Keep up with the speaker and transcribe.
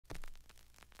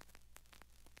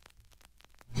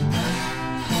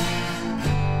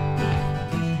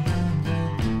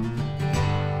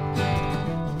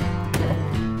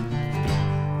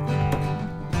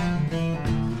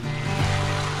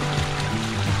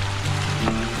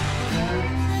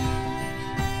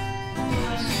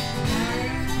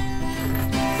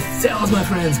Servus my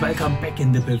friends, welcome back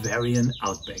in the Bavarian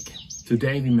outback.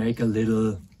 Today we make a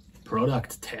little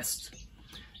product test.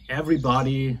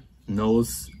 Everybody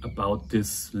knows about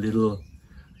this little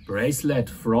bracelet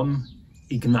from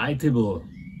Ignitible.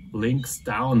 Links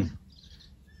down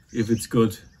if it's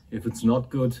good. If it's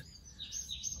not good,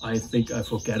 I think I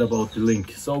forget about the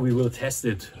link. So we will test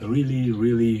it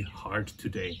really hard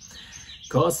today.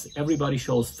 Because everybody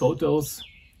shows photos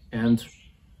and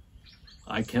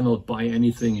I cannot buy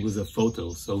anything with a photo,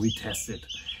 so we test it.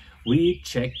 We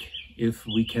check if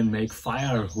we can make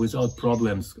fire without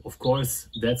problems. Of course,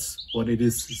 that's what it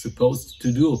is supposed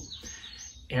to do.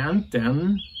 And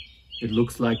then it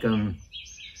looks like an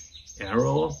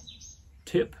arrow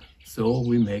tip. So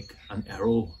we make an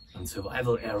arrow, a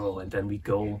survival arrow, and then we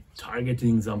go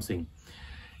targeting something.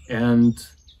 And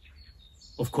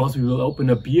of course we will open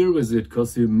a beer with it,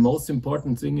 because the most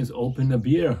important thing is open a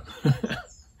beer.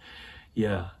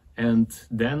 Yeah, and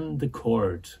then the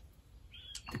cord.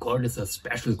 The cord is a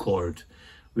special cord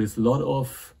with a lot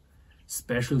of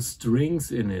special strings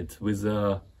in it, with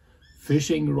a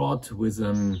fishing rod, with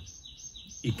an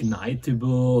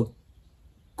ignitable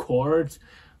cord,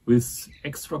 with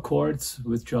extra cords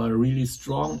which are really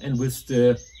strong, and with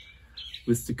the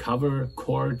cover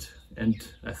cord, and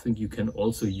I think you can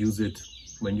also use it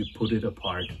when you put it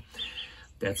apart.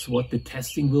 That's what the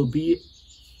testing will be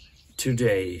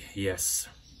today, yes.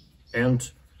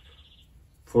 And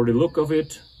for the look of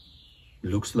it,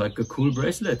 looks like a cool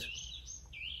bracelet.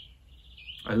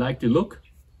 I like the look.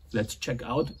 Let's check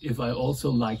out if I also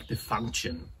like the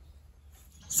function.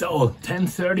 So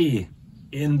 10:30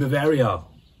 in Bavaria.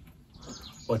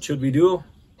 What should we do?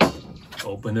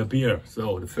 Open a beer.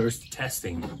 So the first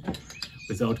testing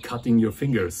without cutting your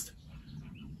fingers.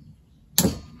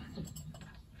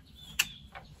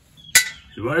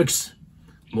 It works.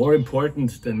 More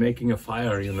important than making a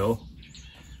fire, you know.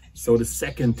 So the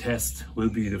second test will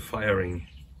be the firing.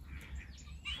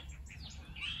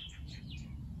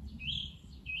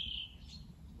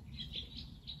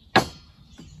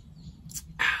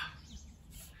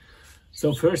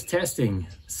 So first testing,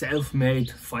 self-made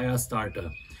fire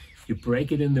starter. You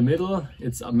break it in the middle.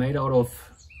 It's made out of,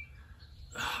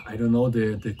 I don't know,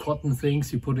 the cotton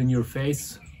things you put in your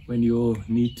face when you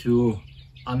need to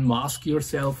unmask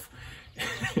yourself.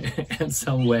 And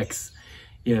some wax.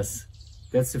 Yes,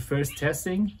 that's the first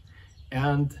testing.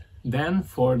 And then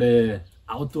for the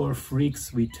outdoor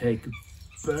freaks we take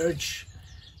birch,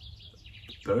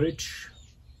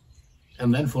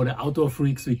 and then for the outdoor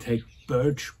freaks we take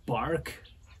birch bark.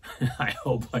 I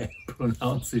hope I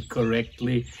pronounce it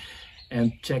correctly.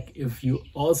 And check if you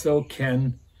also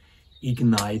can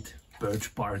ignite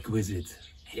birch bark with it.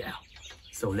 Yeah,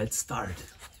 so let's start.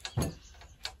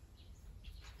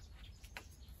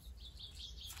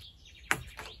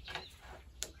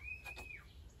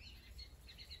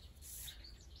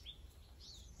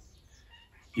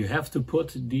 You have to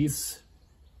put this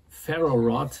ferro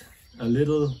rod a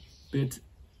little bit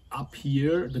up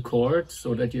here, the cord,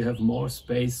 so that you have more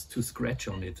space to scratch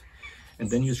on it. And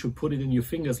then you should put it in your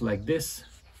fingers like this,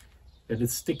 that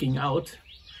it's sticking out.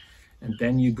 And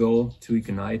then you go to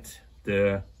ignite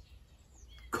the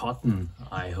cotton,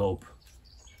 I hope.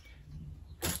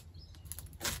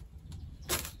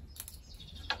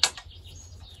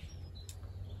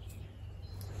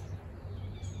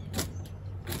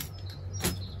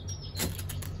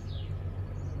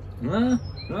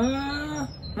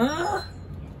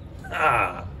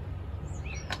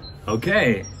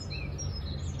 Okay.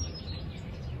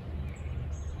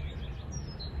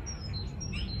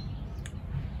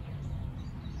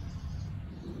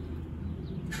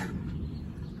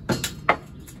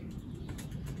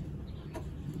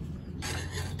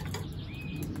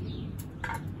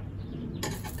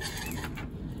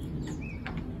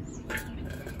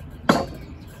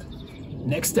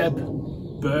 Next step,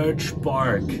 birch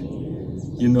bark.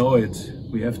 You know it.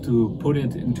 We have to put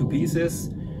it into pieces,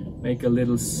 make a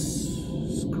little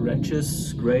scratches,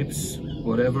 scrapes,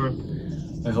 whatever.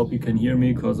 I hope you can hear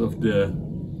me because of the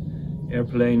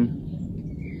airplane.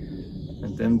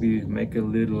 And then we make a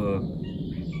little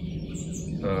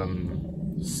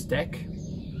stack.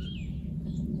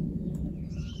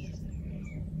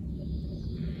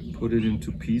 Put it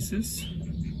into pieces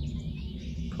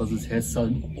because it has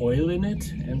some oil in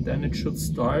it, and then it should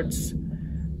start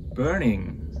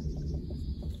burning.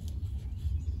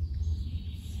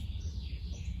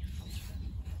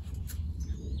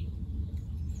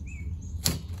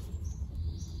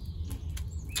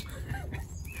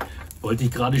 Wollte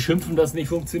ich gerade schimpfen, dass nicht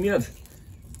funktioniert.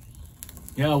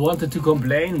 Yeah, I wanted to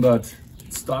complain, but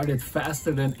it started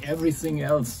faster than everything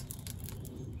else.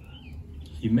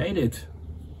 He made it.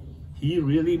 He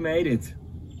really made it.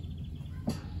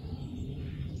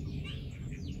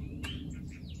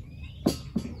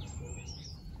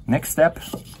 Next step,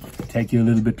 take you a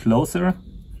little bit closer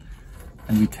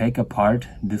and we take apart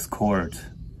this cord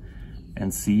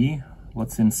and see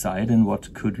what's inside and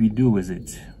what could we do with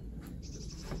it.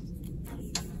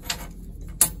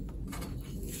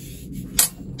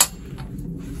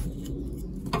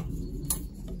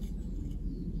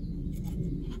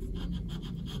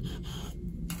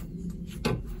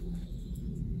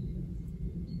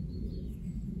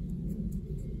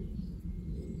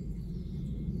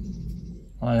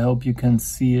 I hope you can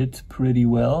see it pretty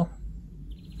well.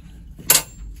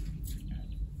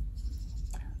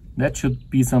 That should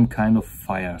be some kind of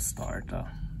fire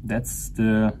starter. That's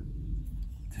the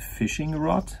fishing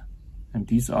rod, and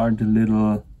these are the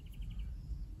little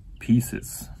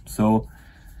pieces. So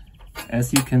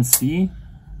as you can see,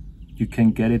 you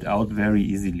can get it out very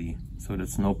easily, so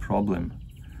that's no problem.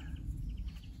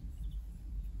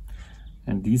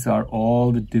 And these are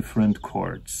all the different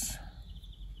cords.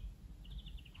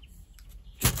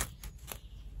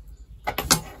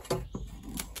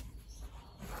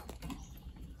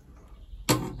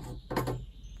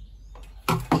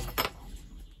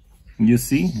 You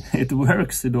see, it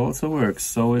works, it also works.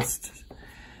 So it's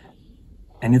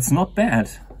not bad.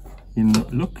 You know,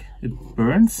 look, it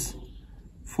burns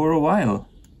for a while.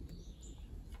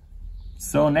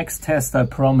 So next test, I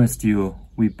promised you,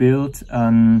 we built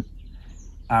an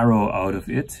arrow out of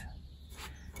it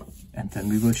and then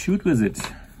we will shoot with it.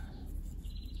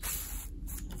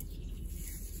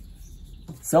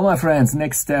 So my friends,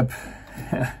 next step,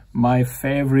 my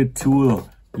favorite tool,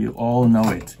 you all know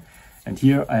it. And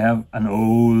here I have an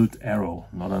old arrow,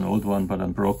 not an old one, but a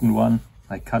broken one.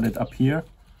 I cut it up here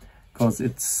because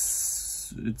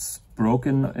it's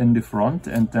broken in the front,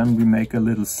 and then we make a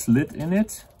little slit in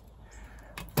it.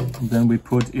 And then we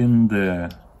put in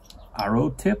the arrow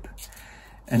tip,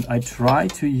 and I try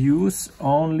to use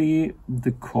only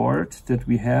the cord that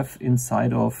we have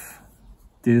inside of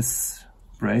this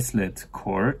bracelet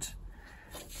cord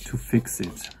to fix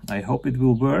it. I hope it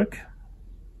will work.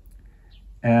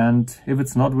 And if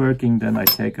it's not working, then I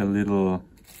take a little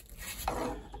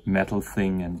metal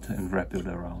thing and wrap it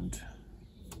around.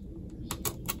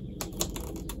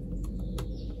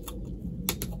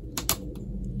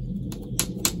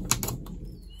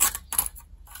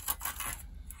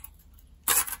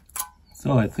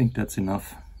 So I think that's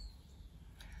enough.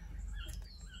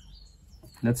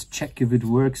 Let's check if it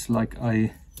works like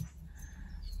I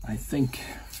think.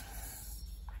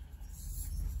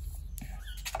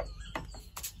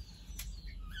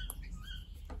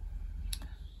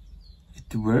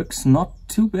 It works not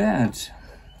too bad.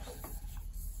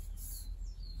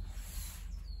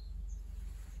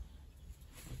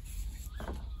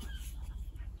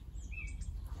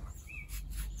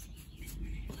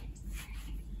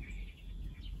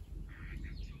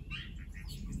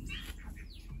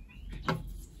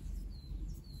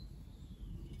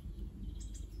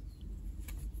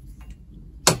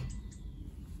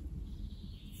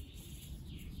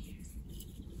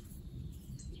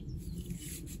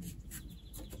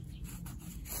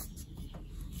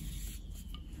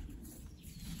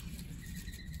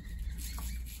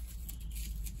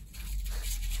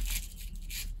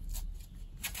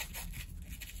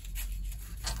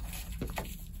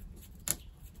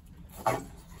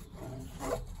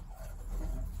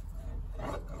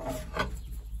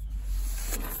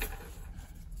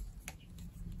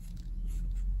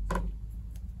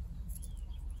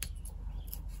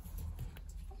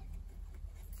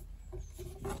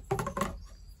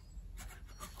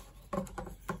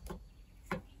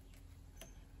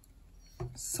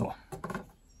 So,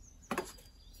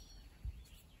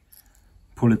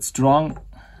 pull it strong,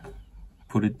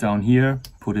 put it down here,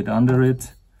 put it under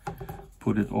it,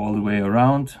 put it all the way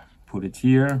around, put it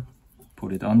here,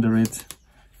 put it under it.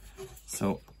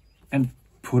 So, and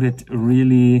put it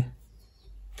really,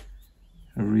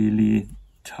 really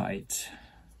tight.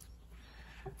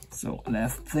 So,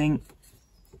 last thing,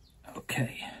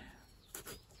 okay.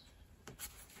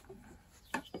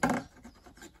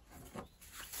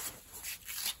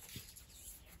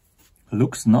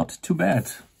 Looks not too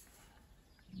bad.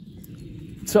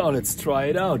 So let's try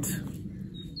it out.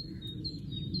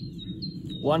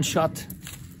 One shot.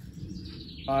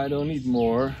 I don't need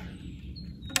more.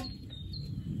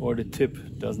 Or the tip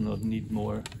does not need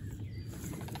more.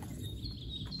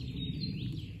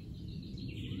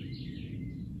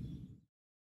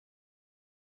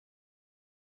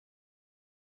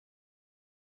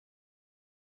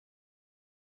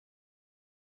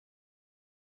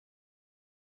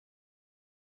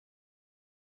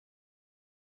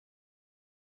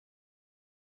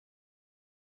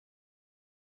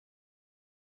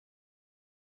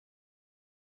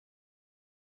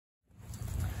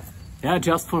 Yeah,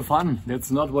 just for fun. That's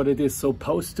not what it is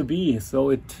supposed to be. So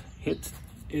it hit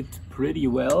it pretty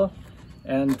well,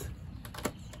 and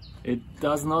it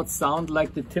does not sound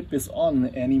like the tip is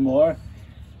on anymore,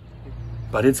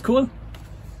 but it's cool.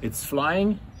 It's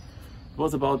flying. It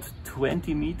was about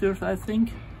 20 meters, I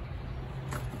think.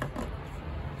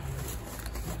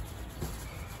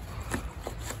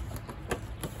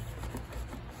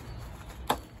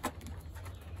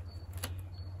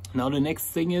 Now the next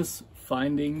thing is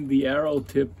finding the arrow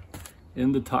tip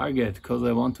in the target, because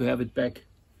I want to have it back.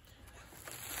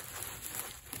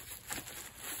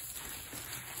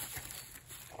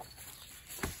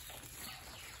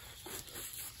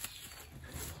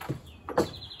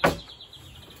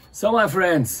 So my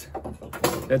friends,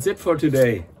 that's it for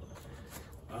today.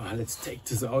 Let's take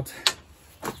this out,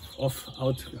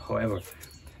 however.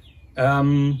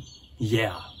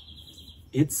 Yeah,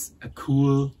 it's a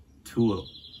cool tool.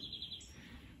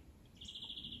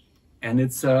 And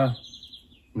it's a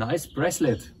nice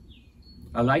bracelet.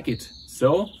 I like it.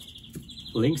 So,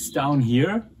 links down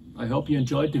here. I hope you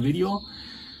enjoyed the video.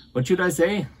 What should I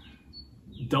say?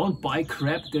 Don't buy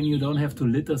crap, then you don't have to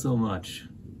litter so much.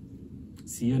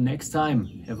 See you next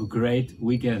time. Have a great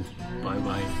weekend. Bye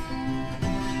bye.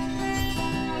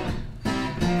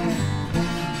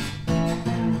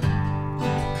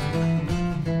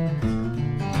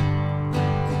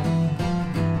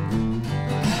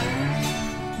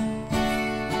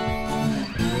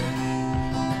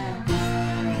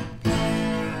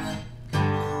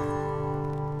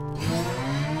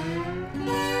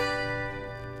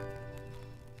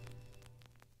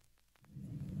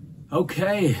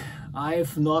 Okay,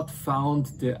 I've not found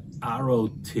the arrow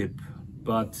tip,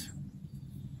 but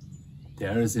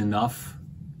there is enough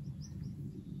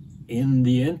in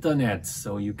the internet,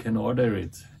 so you can order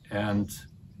it, and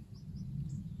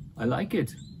I like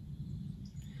it.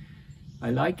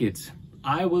 I like it.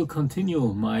 I will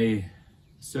continue my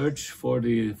search for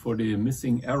the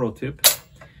missing arrow tip,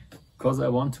 because I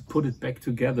want to put it back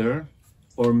together,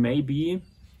 or maybe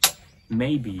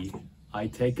I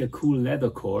take a cool leather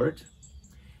cord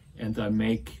and I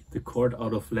make the cord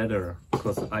out of leather,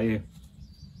 because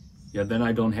then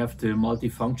I don't have the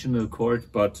multifunctional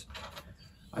cord, but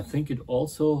I think it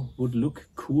also would look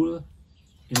cool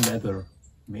in leather.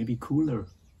 Maybe cooler,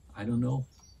 I don't know.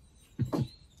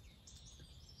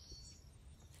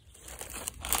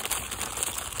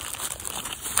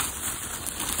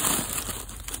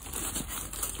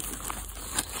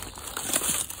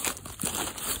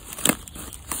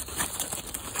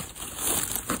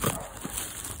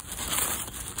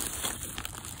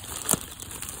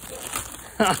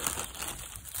 Ha!